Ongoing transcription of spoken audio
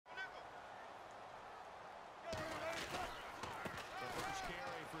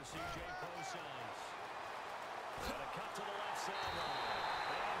C.J. Posons. And a cut to the left sideline.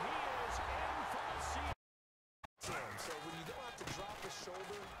 And he is in for the season. So when you don't have to drop a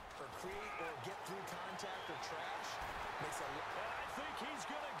shoulder or create or get through contact or trash, makes a lot. And I think he's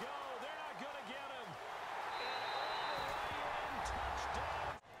going to go. They're not going to get him. And all the way in,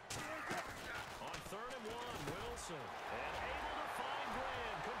 touchdown. On 3rd and 1, Wilson. And able to find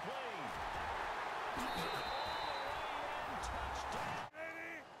Graham, complete. All the way in, touchdown.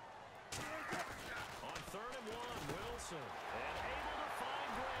 On 3rd and 1, Wilson. And able to find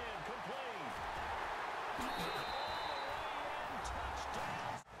Graham, complete.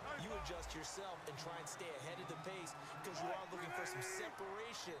 You adjust yourself and try and stay ahead of the pace because you are looking for some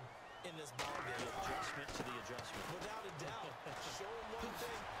separation in this ball game. Adjustment to the adjustment. Without a doubt. Show him one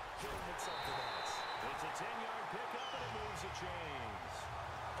thing, hit him with something else. It's a 10-yard pickup, and it moves the chains.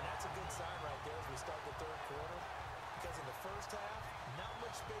 And that's a good sign right there as we start the 3rd quarter. Because in the first half, not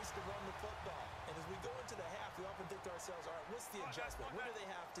much space to run the football. And as we go into the half, we often think to ourselves, all right, what's the adjustment? What do they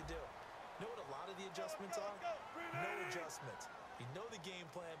have to do? You know what a lot of the adjustments are? No adjustments. You know the game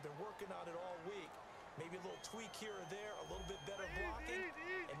plan, been working on it all week. Maybe a little tweak here or there, a little bit better blocking,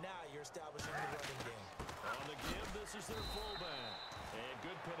 and now you're establishing the running game. On the give, this is their fullback. And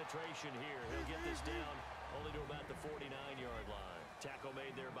good penetration here. He'll get this down only to about the 49-yard line. Tackle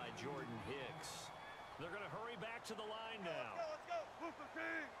made there by Jordan Hicks. They're going to hurry back to the line now.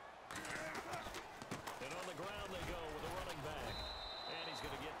 And on the ground they go with a running back. And he's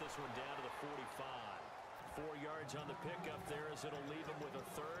going to get this one down to the 45. 4 yards on the pickup there as it'll leave him with a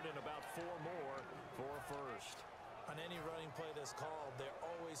 3rd and about 4 more for a 1st. On any running play that's called, they're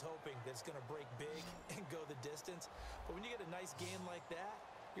always hoping that it's going to break big and go the distance. But when you get a nice game like that,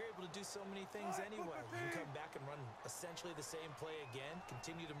 you're able to do so many things anyway. You can come back and run essentially the same play again,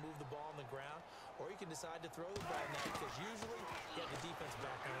 continue to move the ball on the ground, or you can decide to throw the ball now because usually you have the defense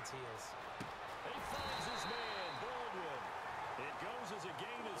back on its heels. He finds his man, Baldwin. It goes as a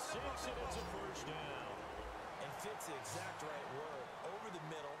gain of 6, and it's a 1st down. And fits the exact right word. Over the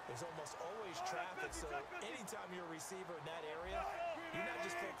middle, there's almost always traffic, so anytime you're a receiver in that area, you're not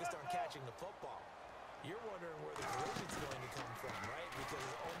just focused on catching the football. You're wondering where the collision's going to come from, right? Because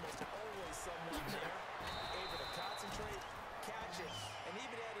there's almost always someone there able to concentrate, catch it, and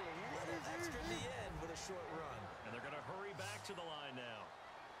even added a little extra at the end with a short run. And they're going to hurry back to the line now.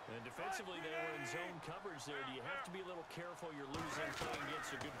 And defensively, they were in zone coverage there. Do you have to be a little careful? You're losing playing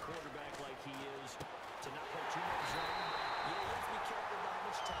against a good quarterback like he is to not play too much zone. Yeah, you have to be careful about how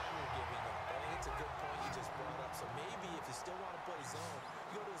much time you're giving them. I think it's a good point you just brought up. So maybe if you still want to play zone,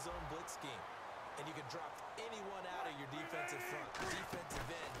 you go to a zone blitz scheme. And you can drop anyone out of your defensive front. Defensive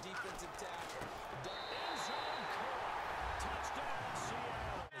end, defensive tackle. End zone caught. Touchdown,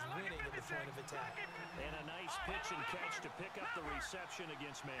 Seattle. Is winning at the point of attack. And a nice pitch and catch to pick up the reception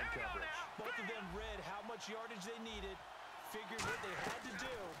against man coverage. Both of them read how much yardage they needed, figured what they had to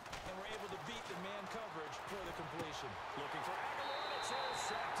do, and were able to beat the man coverage for the completion. Looking for Aguilar, it's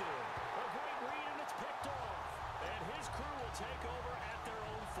intercepted. A great read, and it's picked off. And his crew will take over at their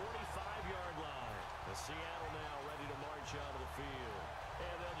own 45-yard line. The Seattle now ready to march out of the field.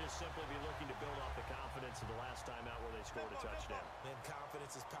 And they'll just simply be looking to build off the confidence of the last time out where they scored a touchdown. Man,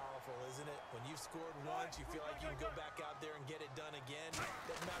 confidence is powerful, isn't it? When you've scored once, you feel like you can go back out there and get it done again.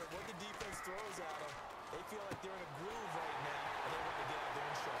 Doesn't matter what the defense throws at